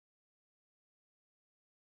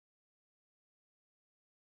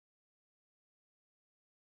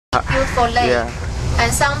beautiful lake. Yeah.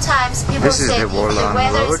 And sometimes people This is say the the Wolong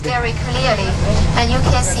weather is road. very clearly, and you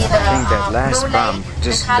can see the I think that last blue bump lake,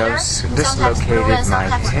 just the color, sometimes blue and dislocated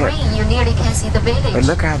my sometimes hip. green. You nearly can see the village. But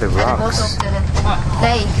look how the at the bottom rocks of the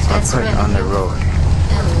lake. are That's put really on the beautiful. road.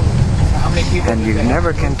 And you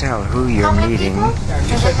never can tell who you're meeting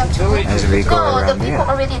as we go No, the around people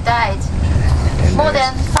in. already died. And More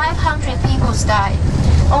than 500 people died.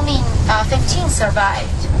 Only 15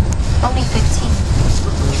 survived. Only 15.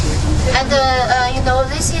 And you know,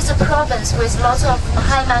 this is a province with lots of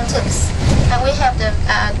high mountains, and we have the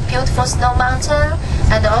beautiful snow mountain,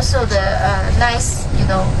 and also the nice, you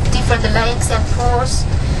know, different lakes and pools.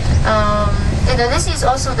 You know, this is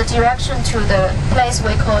also the direction to the place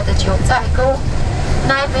we call the Jiuzaigo,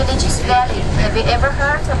 9 Villages Valley. Have you ever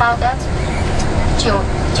heard about that?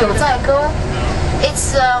 Jiuzaigo.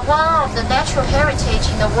 It's one of the natural heritage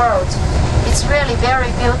in the world. It's really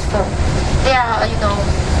very beautiful. There are, you know,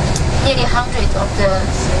 nearly 100 of the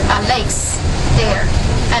lakes there.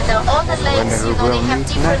 And all the lakes, you know, they have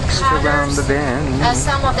different colors.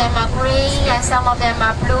 Some of them are green, and some of them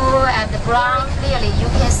are blue and brown. Clearly, you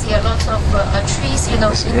can see a lot of trees, you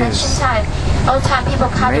know, in ancient time. Old time people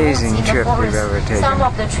cut the woods in the forest. Some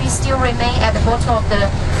of the trees still remain at the bottom of the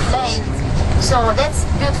lake. So that's a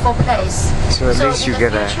beautiful place. So at least you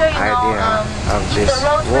get an idea of this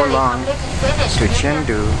Wolong to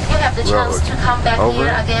Chengdu you have the chance road, to come back over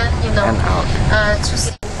here again, you know, and out. to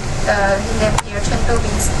see here Chengdu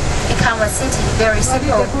means become a city. Very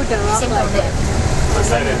simple name.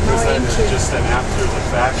 Was that just an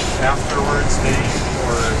afterwards name,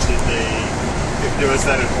 or did they? Was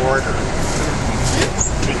that an order?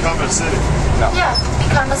 Become a city. No. Yeah,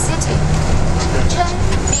 become a city. Chen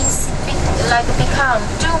means like become.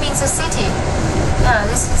 Du means a city.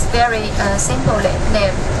 This is very simple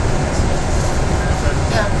name.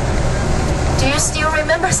 Yeah. Do you still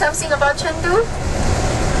remember something about Chengdu?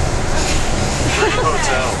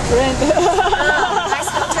 Hotel. Nice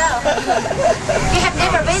hotel. You have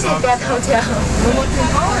never visited that hotel.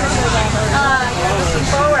 You're looking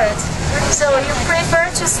forward. So you prefer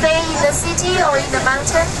to stay in the city or in the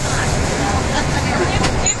mountain?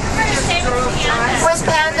 With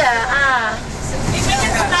panda.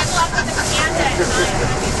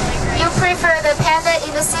 You prefer the panda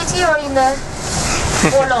in the city or in the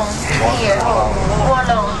Wolong here?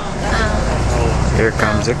 Wolong. Here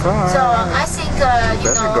comes a car. So I think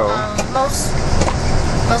you know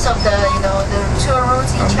most of the the tour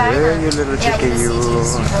routes in China. Here, you little yeah, chicken, in the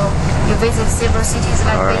cities, you visit several cities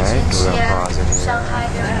like Beijing, Xi'an, Shanghai.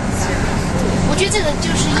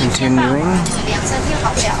 Continuing.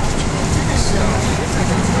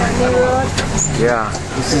 Yeah,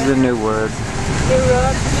 this is the new word.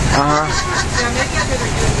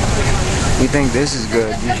 You think this is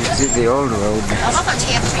good? You should see the old road.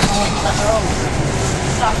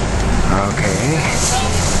 Okay.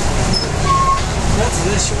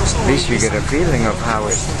 At least you get a feeling of how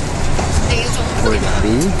it would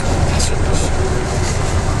be.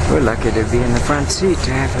 We're lucky to be in the front seat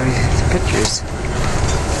to have these pictures.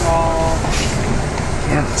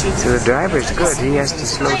 Yeah, so the driver's good. He has to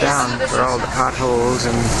slow down for all the potholes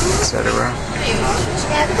and etc.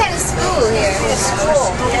 Yeah, look at the school here. The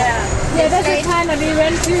school. Yeah, that's the time that we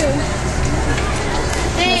went to.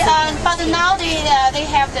 But now they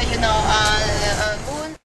have the moon.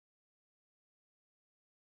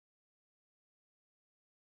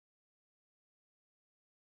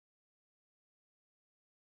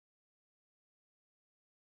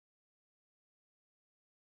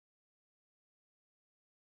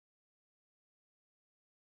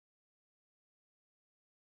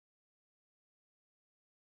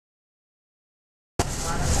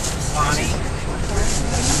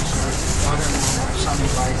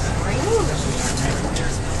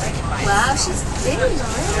 Wow, she's big.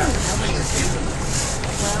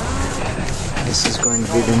 This is going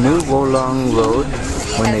to be the new Wolong Road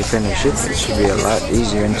when they finish it. It should be a lot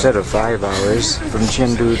easier. Instead of 5 hours from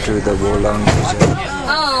Chengdu to the Wolong Preserve.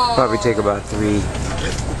 Probably take about 3.